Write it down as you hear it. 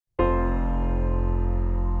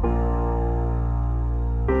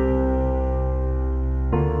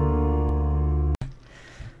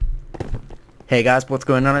Hey guys, what's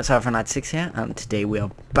going on? It's Alpha96 here, and today we are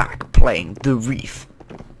back playing The Reef.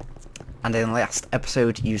 And in the last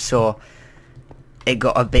episode you saw it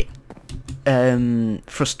got a bit not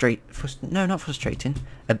frustrating,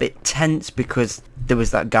 a bit tense, because there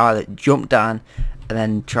was that guy that jumped down and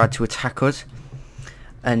then tried to attack us.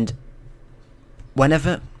 And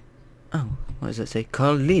whenever, what does it say?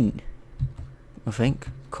 Colin, I think.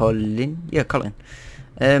 Colin? Yeah, Colin.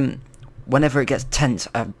 Whenever it gets tense,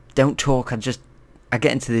 I don't talk. I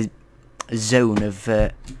get into the zone of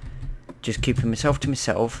just keeping myself to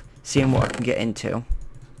myself, seeing what I can get into,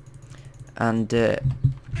 and it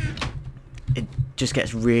just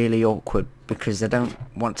gets really awkward because I don't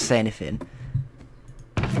want to say anything.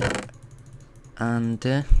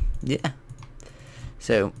 And yeah.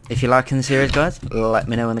 So if you're liking the series, guys, let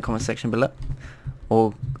me know in the comment section below,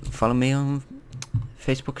 or follow me on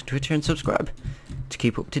Facebook and Twitter and subscribe to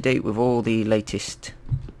keep up to date with all the latest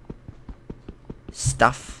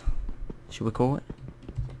stuff, should we call it,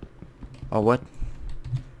 or what?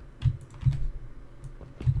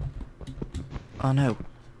 Oh no,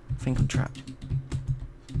 I think I'm trapped.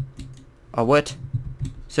 Oh what?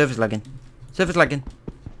 Server's lagging. Server's lagging.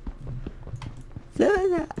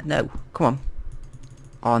 No, come on.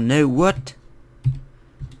 Oh no, what?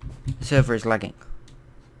 The server is lagging.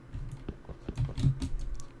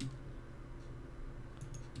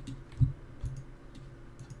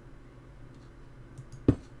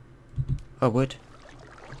 Oh, would.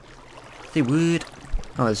 They would.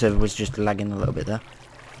 Oh, the server was just lagging a little bit there.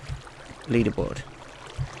 Leaderboard.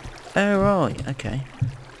 Oh, right. Okay.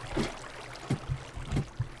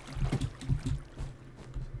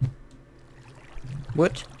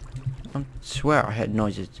 What? I swear I heard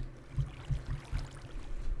noises.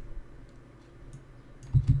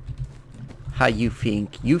 How you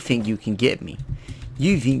think? You think you can get me?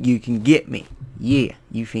 You think you can get me? Yeah,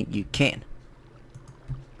 you think you can.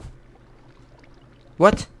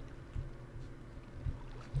 What?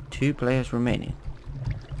 2 players remaining.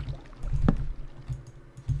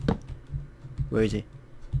 Where is he?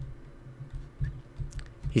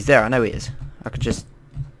 He's there, I know he is. I could just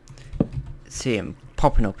see him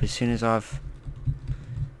popping up as soon as I've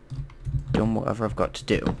done whatever I've got to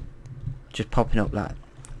do. Just popping up like,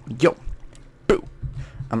 yo, boo.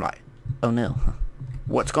 I'm like, oh no,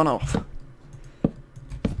 what's gone off?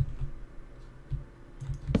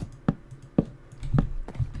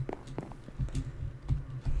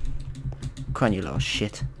 Come on, you little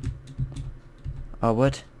shit. Oh,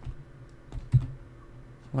 what?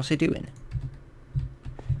 What's he doing?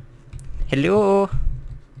 Hello?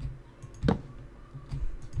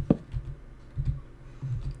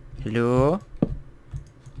 Hello?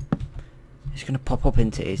 He's gonna pop up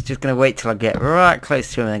into it. He's just gonna wait till I get right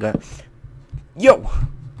close to him and then go, yo!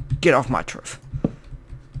 Get off my turf. And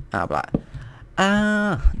I'll be like,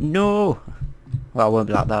 no! Well, I won't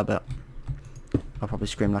be like that, but I'll probably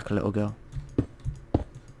scream like a little girl.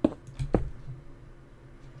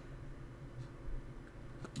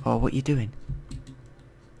 Oh, what you doing?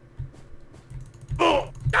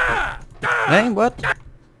 Hey, what?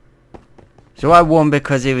 So I won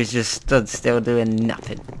because he was just stood still doing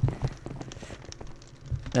nothing.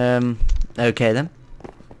 Okay then.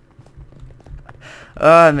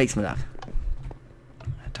 Oh, it makes me laugh.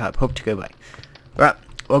 I type hope to go back. Right,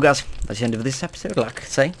 well guys, that's the end of this episode. Like I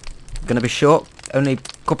say, gonna be short, only a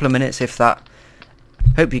couple of minutes if that.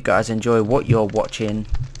 Hope you guys enjoy what you're watching.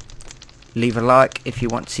 Leave a like if you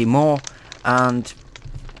want to see more, and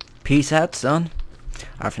peace out, son.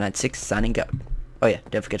 Alpha96 signing out. Oh yeah,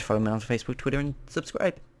 don't forget to follow me on Facebook, Twitter, and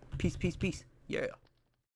subscribe. Peace, peace, peace. Yeah.